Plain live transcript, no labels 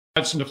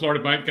Dodson, the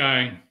Florida bike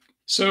guy.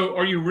 So,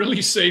 are you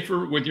really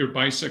safer with your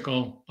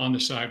bicycle on the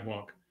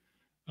sidewalk?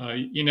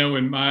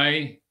 In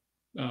my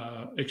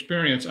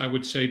experience, I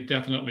would say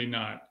definitely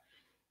not.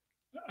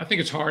 I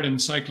think it's hard in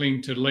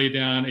cycling to lay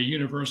down a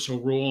universal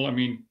rule. I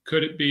mean,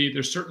 could it be?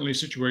 There's certainly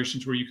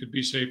situations where you could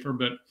be safer,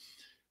 but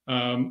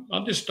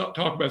I'll just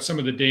talk about some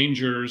of the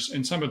dangers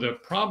and some of the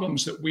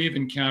problems that we've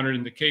encountered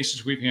in the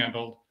cases we've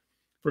handled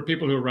for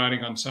people who are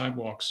riding on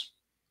sidewalks.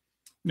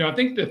 Now, I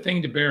think the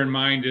thing to bear in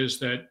mind is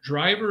that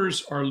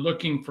drivers are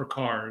looking for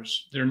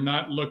cars. They're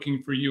not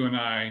looking for you and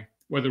I,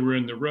 whether we're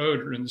in the road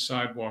or in the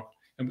sidewalk.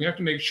 And we have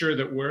to make sure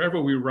that wherever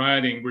we're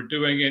riding, we're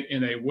doing it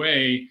in a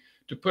way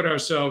to put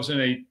ourselves in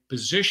a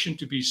position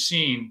to be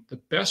seen, the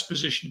best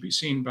position to be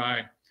seen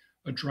by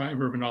a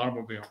driver of an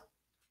automobile.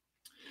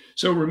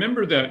 So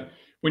remember that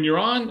when you're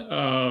on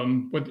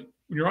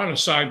a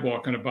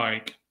sidewalk on a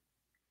bike,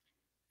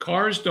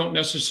 drivers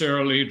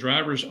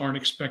aren't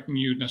expecting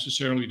you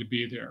necessarily to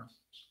be there.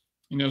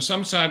 You know,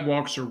 some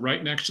sidewalks are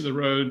right next to the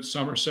road.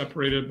 Some are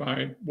separated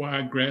by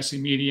wide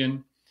grassy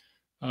median.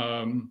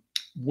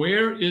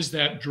 Where is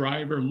that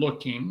driver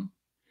looking?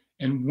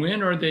 And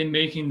when are they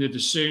making the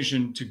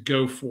decision to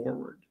go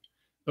forward?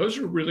 Those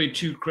are really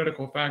two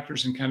critical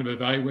factors in kind of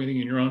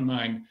evaluating in your own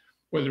mind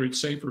whether it's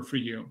safer for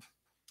you.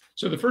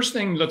 So the first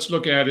thing let's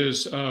look at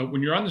is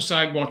when you're on the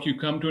sidewalk, you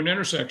come to an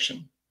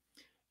intersection.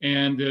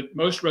 And at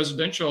most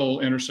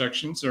residential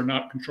intersections, they're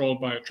not controlled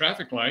by a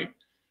traffic light.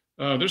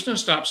 There's no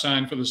stop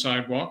sign for the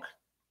sidewalk,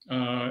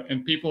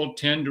 and people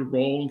tend to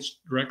roll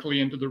directly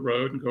into the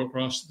road and go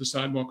across the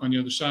sidewalk on the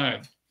other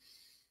side.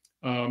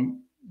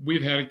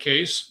 We've had a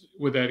case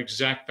with that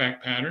exact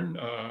fact pattern.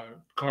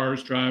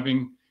 Cars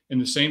driving in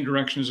the same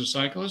direction as a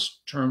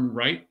cyclist turned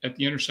right at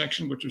the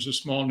intersection, which was a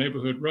small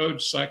neighborhood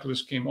road.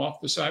 Cyclist came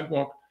off the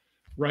sidewalk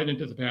right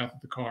into the path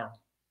of the car.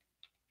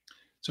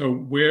 So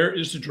where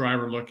is the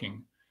driver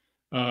looking?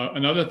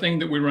 Another thing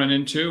that we run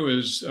into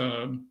is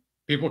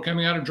people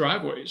coming out of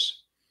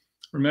driveways.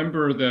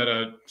 Remember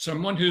that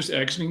someone who's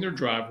exiting their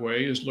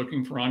driveway is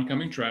looking for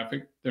oncoming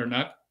traffic. They're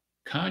not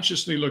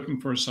consciously looking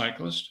for a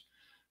cyclist.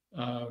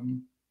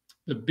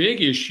 The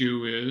big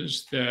issue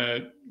is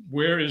that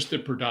where is the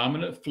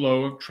predominant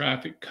flow of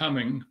traffic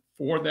coming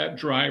for that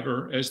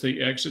driver as they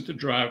exit the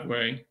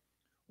driveway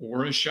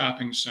or a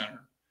shopping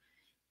center?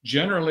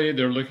 Generally,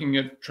 they're looking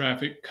at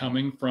traffic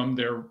coming from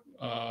their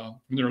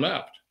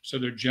left. So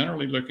they're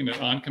generally looking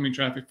at oncoming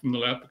traffic from the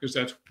left because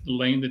that's the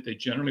lane that they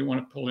generally want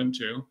to pull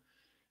into,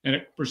 and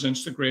it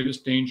presents the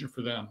greatest danger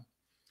for them.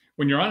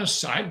 When you're on a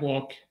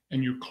sidewalk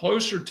and you're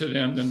closer to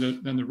them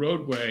than the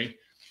roadway,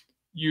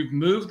 you've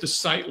moved the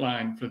sight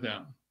line for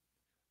them.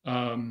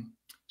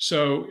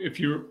 So if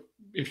you're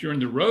in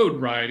the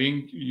road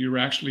riding, you're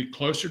actually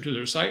closer to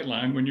their sight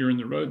line when you're in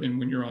the road than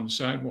when you're on the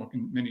sidewalk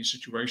in many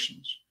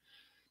situations.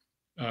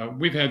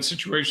 We've had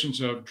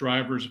situations of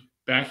drivers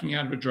backing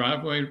out of a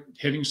driveway,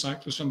 hitting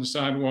cyclists on the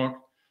sidewalk.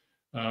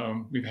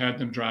 We've had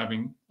them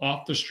driving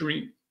off the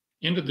street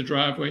into the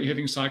driveway,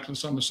 hitting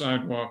cyclists on the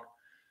sidewalk.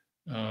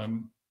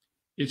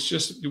 It's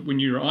just when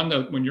you're on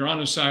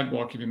a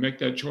sidewalk, if you make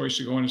that choice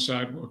to go on a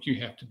sidewalk, you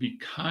have to be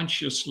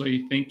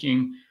consciously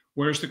thinking,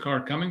 where's the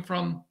car coming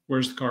from?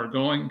 Where's the car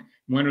going?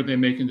 When are they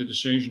making the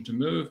decision to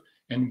move?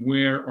 And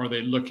where are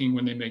they looking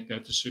when they make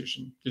that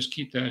decision? Just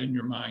keep that in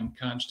your mind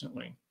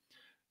constantly.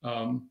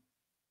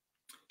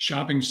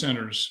 Shopping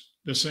centers,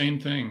 the same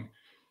thing.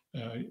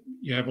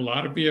 You have a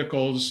lot of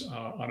vehicles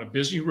on a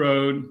busy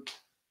road.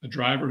 A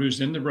driver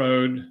who's in the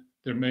road,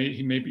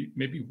 he may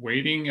be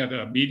waiting at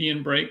a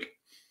median break.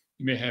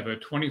 You may have a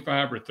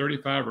 25 or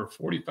 35 or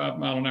 45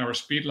 mile an hour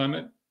speed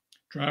limit.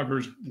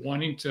 Drivers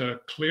wanting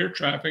to clear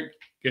traffic,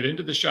 get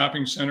into the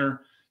shopping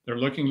center. They're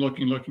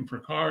looking for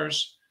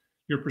cars.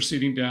 You're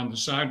proceeding down the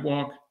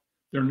sidewalk.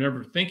 They're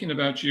never thinking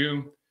about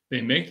you. They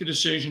make the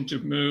decision to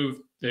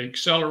move. They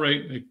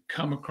accelerate. They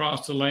come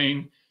across the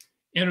lane,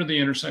 enter the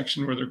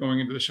intersection where they're going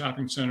into the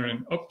shopping center,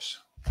 and oops,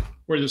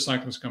 where did the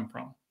cyclist come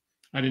from?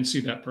 I didn't see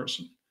that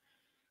person.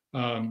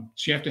 So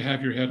you have to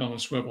have your head on a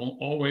swivel,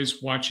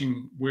 always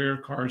watching where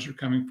cars are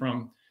coming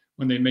from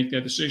when they make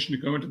that decision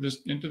to go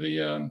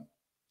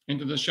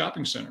into the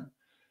shopping center.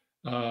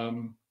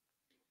 One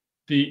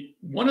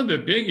of the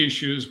big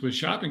issues with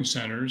shopping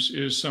centers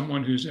is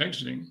someone who's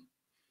exiting.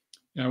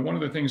 Now, one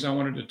of the things I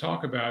wanted to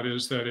talk about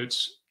is that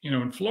it's,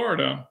 in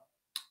Florida,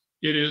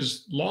 it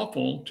is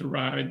lawful to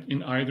ride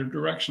in either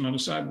direction on a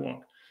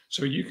sidewalk.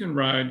 So you can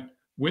ride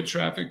with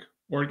traffic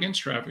or against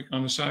traffic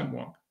on the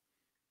sidewalk.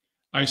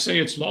 I say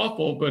it's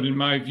lawful, but in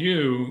my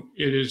view,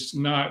 it is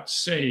not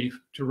safe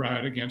to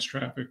ride against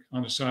traffic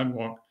on a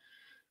sidewalk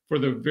for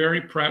the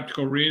very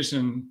practical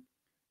reason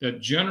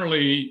that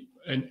generally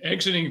an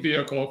exiting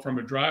vehicle from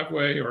a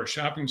driveway or a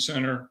shopping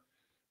center,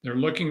 they're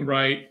looking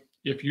right.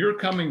 If you're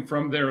coming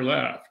from their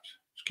left,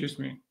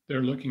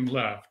 they're looking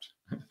left.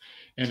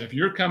 And if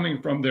you're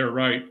coming from their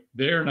right,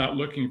 they're not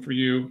looking for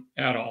you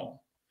at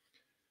all.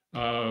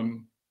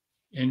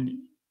 And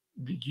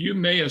you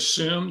may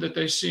assume that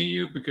they see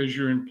you because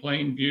you're in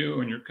plain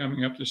view and you're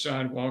coming up the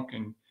sidewalk,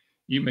 and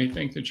you may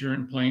think that you're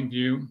in plain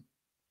view.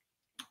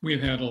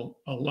 we've had a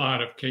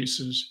lot of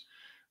cases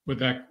with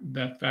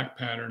that fact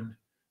pattern.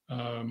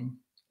 And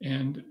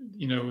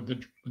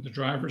the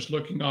driver's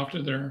looking off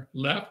to their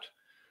left,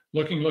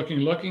 looking,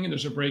 and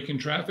there's a break in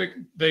traffic.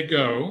 They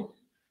go,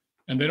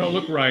 and they don't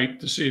look right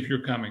to see if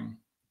you're coming.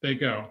 They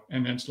go,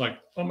 and then it's like,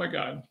 oh my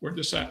God, where'd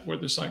the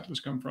cyclists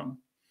come from?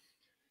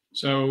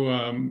 So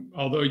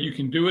although you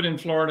can do it in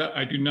Florida,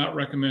 I do not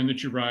recommend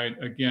that you ride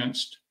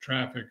against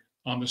traffic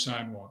on the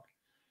sidewalk.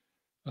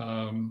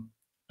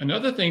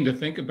 Another thing to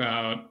think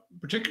about,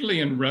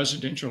 particularly in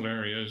residential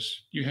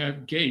areas, you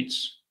have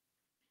gates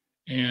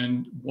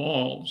and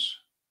walls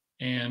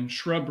and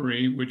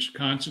shrubbery, which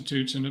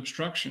constitutes an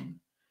obstruction.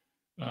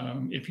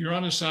 If you're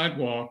on a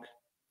sidewalk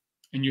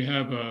and you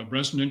have a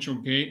residential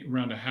gate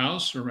around a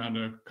house or around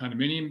a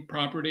condominium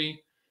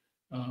property,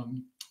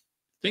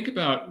 think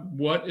about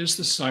what is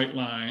the sight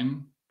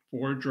line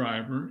for a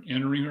driver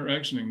entering or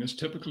exiting. That's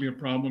typically a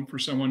problem for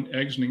someone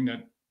exiting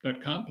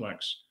that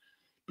complex,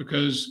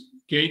 because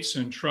gates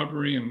and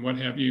shrubbery and what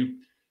have you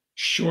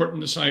shorten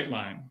the sight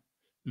line.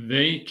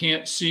 They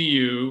can't see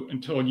you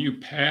until you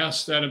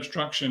pass that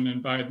obstruction,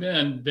 and by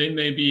then they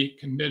may be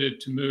committed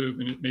to move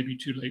and it may be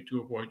too late to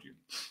avoid you.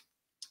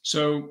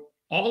 So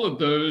all of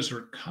those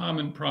are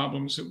common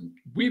problems that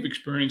we've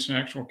experienced in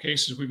actual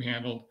cases we've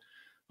handled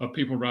of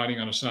people riding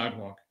on a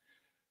sidewalk.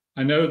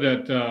 I know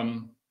that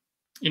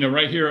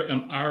right here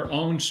on our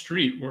own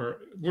street,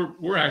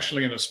 we're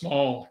actually in a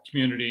small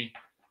community.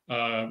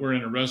 We're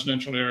in a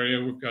residential area.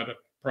 We've got a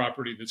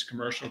property that's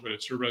commercial, but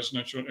it's a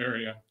residential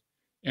area.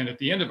 And at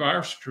the end of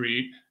our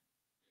street,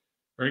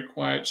 very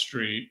quiet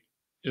street,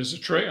 is a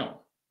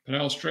trail.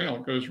 Pinellas Trail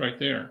goes right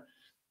there.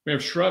 We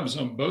have shrubs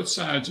on both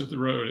sides of the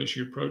road as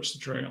you approach the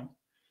trail.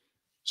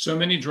 So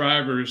many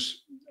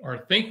drivers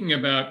are thinking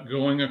about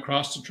going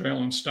across the trail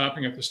and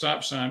stopping at the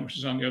stop sign, which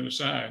is on the other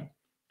side.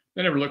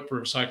 They never look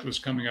for cyclists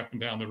coming up and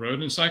down the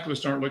road, and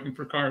cyclists aren't looking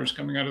for cars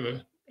coming out of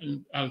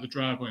the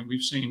driveway. And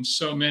we've seen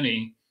so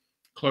many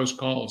close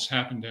calls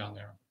happen down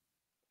there.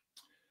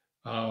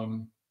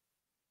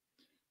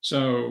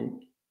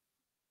 So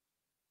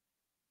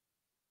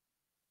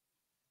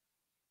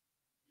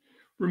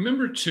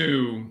remember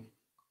too,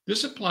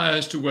 this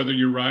applies to whether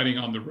you're riding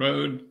on the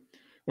road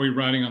or you're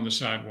riding on the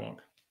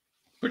sidewalk.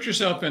 Put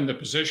yourself in the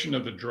position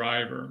of the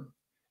driver,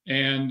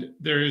 and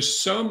there is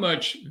so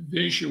much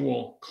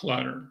visual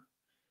clutter.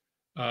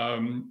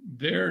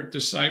 They're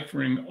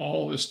deciphering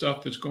all the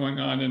stuff that's going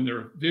on in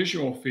their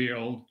visual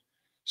field,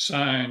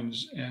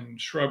 signs and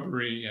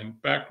shrubbery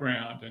and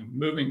background and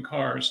moving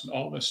cars and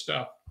all this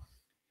stuff.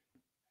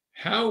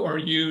 How are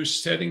you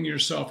setting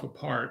yourself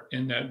apart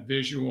in that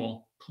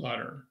visual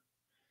clutter?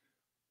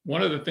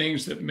 One of the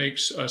things that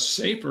makes us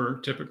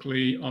safer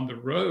typically on the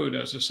road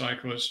as a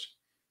cyclist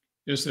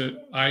is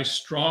that I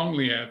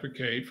strongly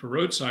advocate for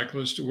road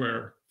cyclists to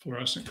wear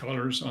fluorescent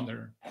colors on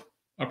their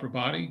upper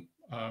body,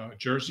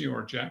 jersey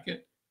or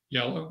jacket.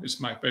 Yellow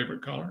is my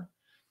favorite color.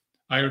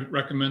 I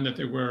recommend that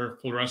they wear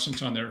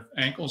fluorescents on their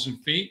ankles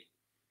and feet.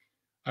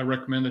 I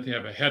recommend that they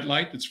have a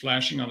headlight that's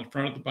flashing on the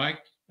front of the bike,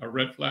 a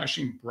red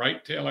flashing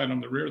bright taillight on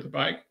the rear of the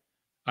bike.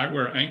 I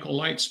wear ankle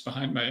lights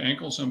behind my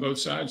ankles on both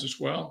sides as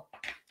well.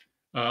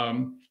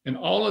 And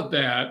all of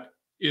that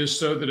is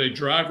so that a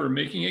driver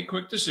making a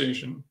quick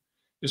decision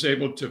is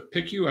able to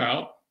pick you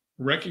out,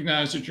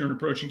 recognize that you're an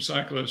approaching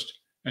cyclist,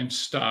 and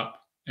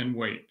stop and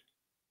wait,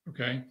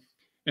 okay?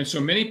 And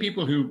so many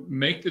people who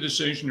make the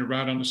decision to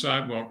ride on the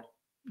sidewalk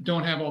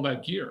don't have all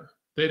that gear.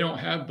 They don't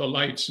have the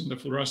lights and the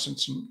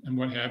fluorescents and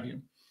what have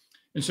you.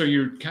 And so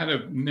you're kind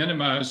of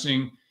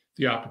minimizing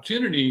the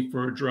opportunity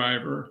for a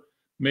driver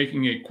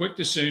making a quick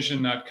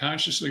decision, not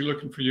consciously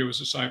looking for you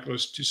as a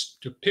cyclist,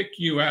 to pick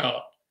you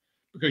out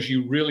because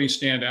you really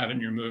stand out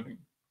and you're moving.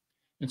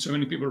 And so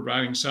many people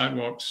riding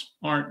sidewalks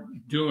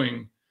aren't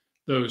doing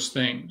those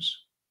things.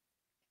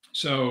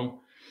 So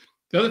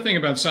the other thing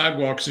about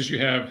sidewalks is you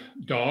have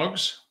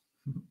dogs,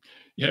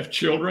 you have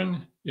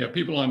children, you have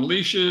people on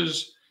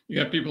leashes, you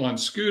have people on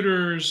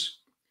scooters.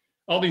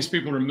 All these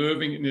people are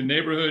moving in the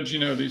neighborhoods.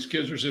 These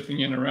kids are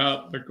zipping in or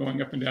out. They're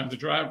going up and down the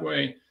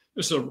driveway.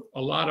 There's a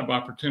lot of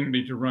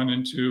opportunity to run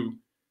into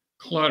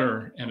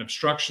clutter and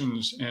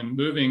obstructions and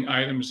moving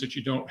items that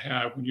you don't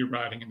have when you're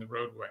riding in the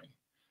roadway.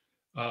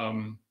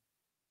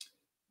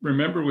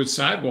 Remember, with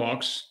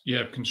sidewalks, you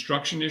have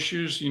construction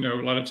issues. A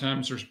lot of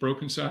times there's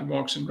broken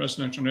sidewalks in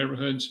residential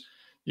neighborhoods.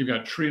 You've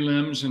got tree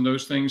limbs and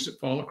those things that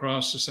fall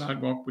across the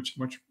sidewalk, which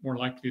are much more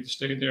likely to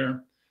stay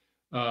there.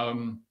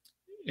 And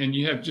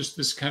you have just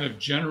this kind of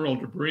general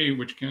debris,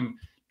 which can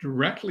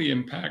directly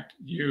impact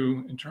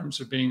you in terms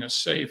of being a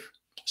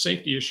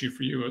safety issue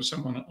for you as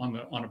someone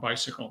on a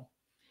bicycle.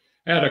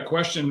 I had a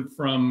question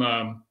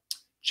from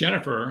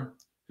Jennifer,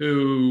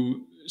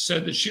 who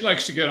said that she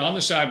likes to get on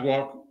the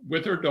sidewalk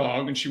with her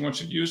dog and she wants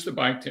to use the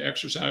bike to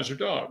exercise her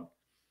dog.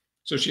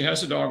 So she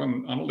has the dog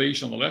on a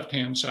leash on the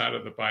left-hand side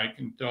of the bike,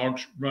 and the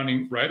dog's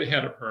running right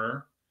ahead of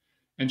her.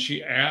 And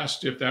she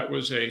asked if that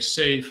was a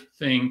safe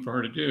thing for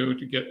her to do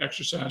to get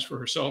exercise for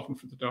herself and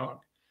for the dog.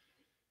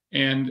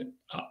 And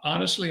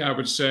honestly, I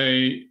would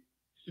say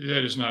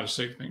that is not a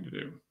safe thing to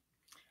do.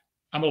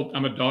 I'm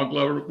a dog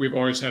lover. We've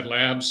always had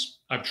labs.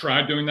 I've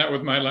tried doing that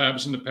with my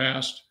labs in the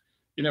past.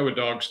 You know what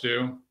dogs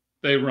do?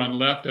 They run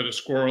left at a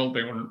squirrel.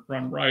 They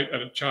run right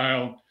at a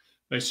child.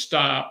 They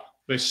stop.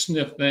 They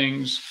sniff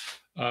things.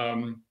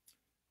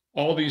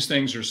 All these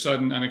things are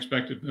sudden,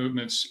 unexpected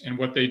movements. And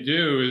what they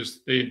do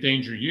is they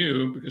endanger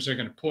you because they're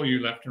going to pull you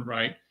left and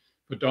right.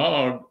 If a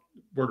dog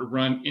were to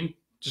run in,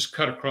 just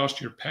cut across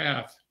your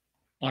path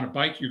on a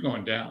bike, you're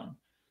going down.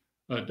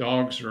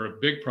 Dogs are a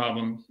big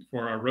problem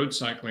for our road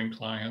cycling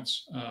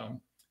clients.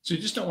 So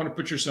you just don't want to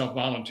put yourself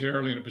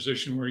voluntarily in a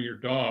position where your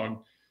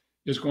dog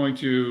is going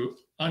to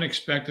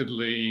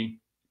unexpectedly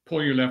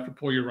pull you left or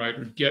pull you right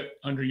or get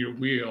under your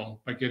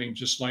wheel by getting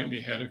just slightly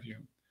ahead of you.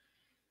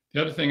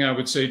 The other thing I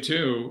would say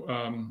too,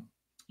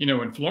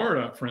 in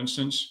Florida, for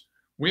instance,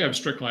 we have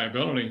strict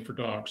liability for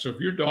dogs. So if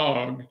your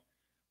dog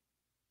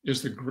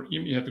is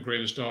you have the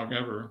greatest dog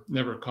ever,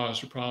 never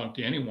caused a problem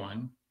to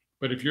anyone,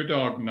 but if your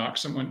dog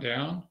knocks someone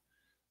down,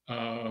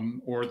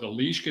 or the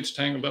leash gets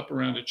tangled up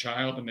around a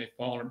child and they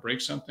fall and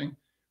break something,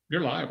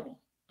 you're liable.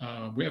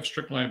 We have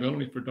strict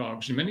liability for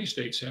dogs, and many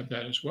states have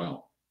that as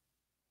well.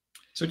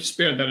 So just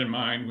bear that in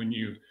mind when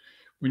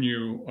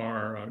you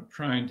are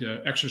trying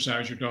to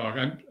exercise your dog.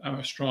 I'm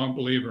a strong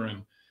believer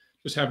in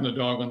just having the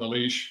dog on the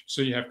leash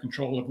so you have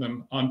control of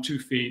them on 2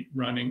 feet,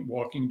 running,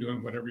 walking,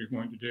 doing whatever you're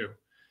going to do.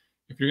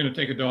 If you're going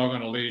to take a dog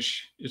on a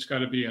leash, it's got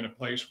to be in a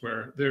place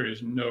where there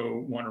is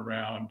no one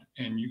around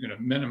and you're going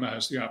to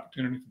minimize the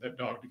opportunity for that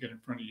dog to get in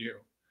front of you.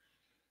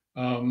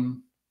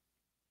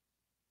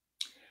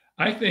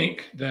 I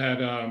think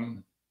that,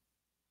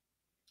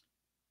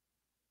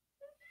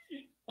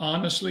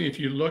 honestly, if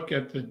you look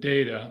at the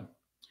data,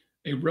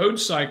 a road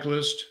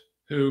cyclist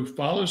who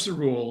follows the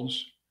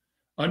rules,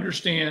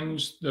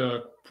 understands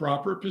the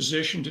proper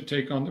position to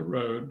take on the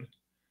road,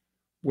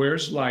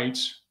 wears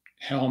lights,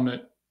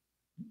 helmet,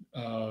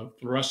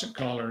 fluorescent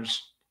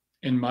colors,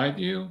 in my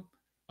view,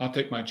 I'll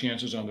take my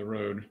chances on the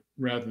road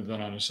rather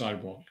than on a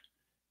sidewalk.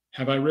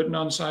 Have I ridden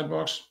on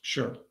sidewalks?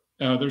 Sure.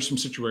 There's some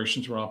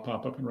situations where I'll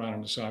pop up and ride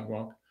on the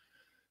sidewalk.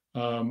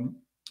 But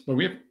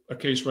we have a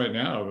case right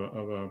now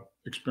of an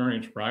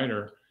experienced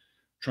rider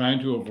trying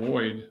to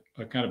avoid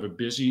a kind of a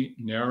busy,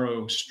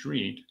 narrow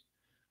street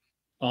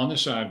on the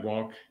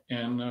sidewalk,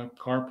 and a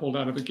car pulled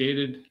out of a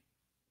gated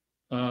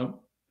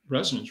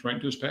residence right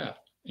into his path,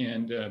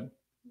 and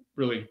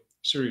really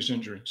serious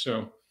injury.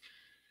 So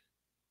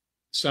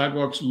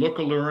sidewalks look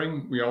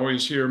alluring. We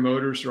always hear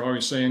motorists are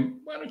always saying,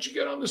 why don't you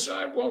get on the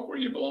sidewalk where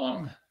you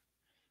belong?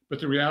 But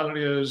the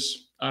reality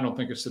is, I don't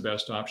think it's the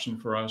best option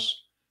for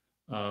us.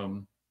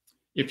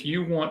 If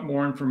you want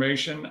more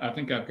information, I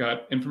think I've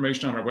got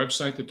information on our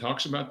website that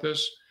talks about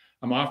this.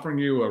 I'm offering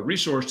you a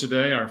resource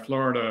today, our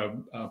Florida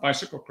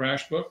Bicycle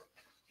Crash Book,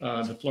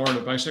 the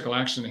Florida Bicycle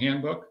Accident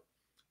Handbook.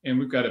 And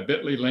we've got a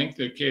bit.ly link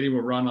that Katie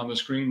will run on the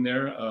screen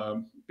there,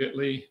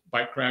 bit.ly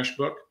Bike Crash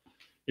Book.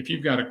 If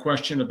you've got a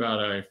question about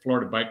a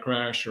Florida bike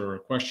crash or a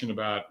question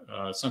about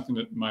something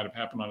that might have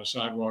happened on a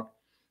sidewalk,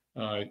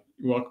 you're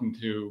welcome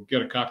to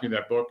get a copy of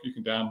that book. You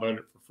can download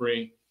it for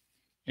free,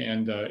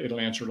 and it'll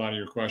answer a lot of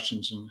your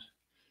questions. And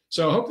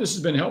so I hope this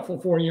has been helpful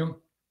for you.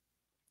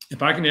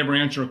 If I can ever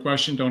answer a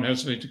question, don't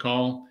hesitate to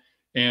call,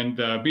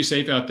 and be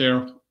safe out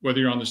there, whether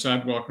you're on the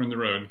sidewalk or in the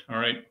road. All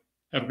right.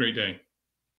 Have a great day.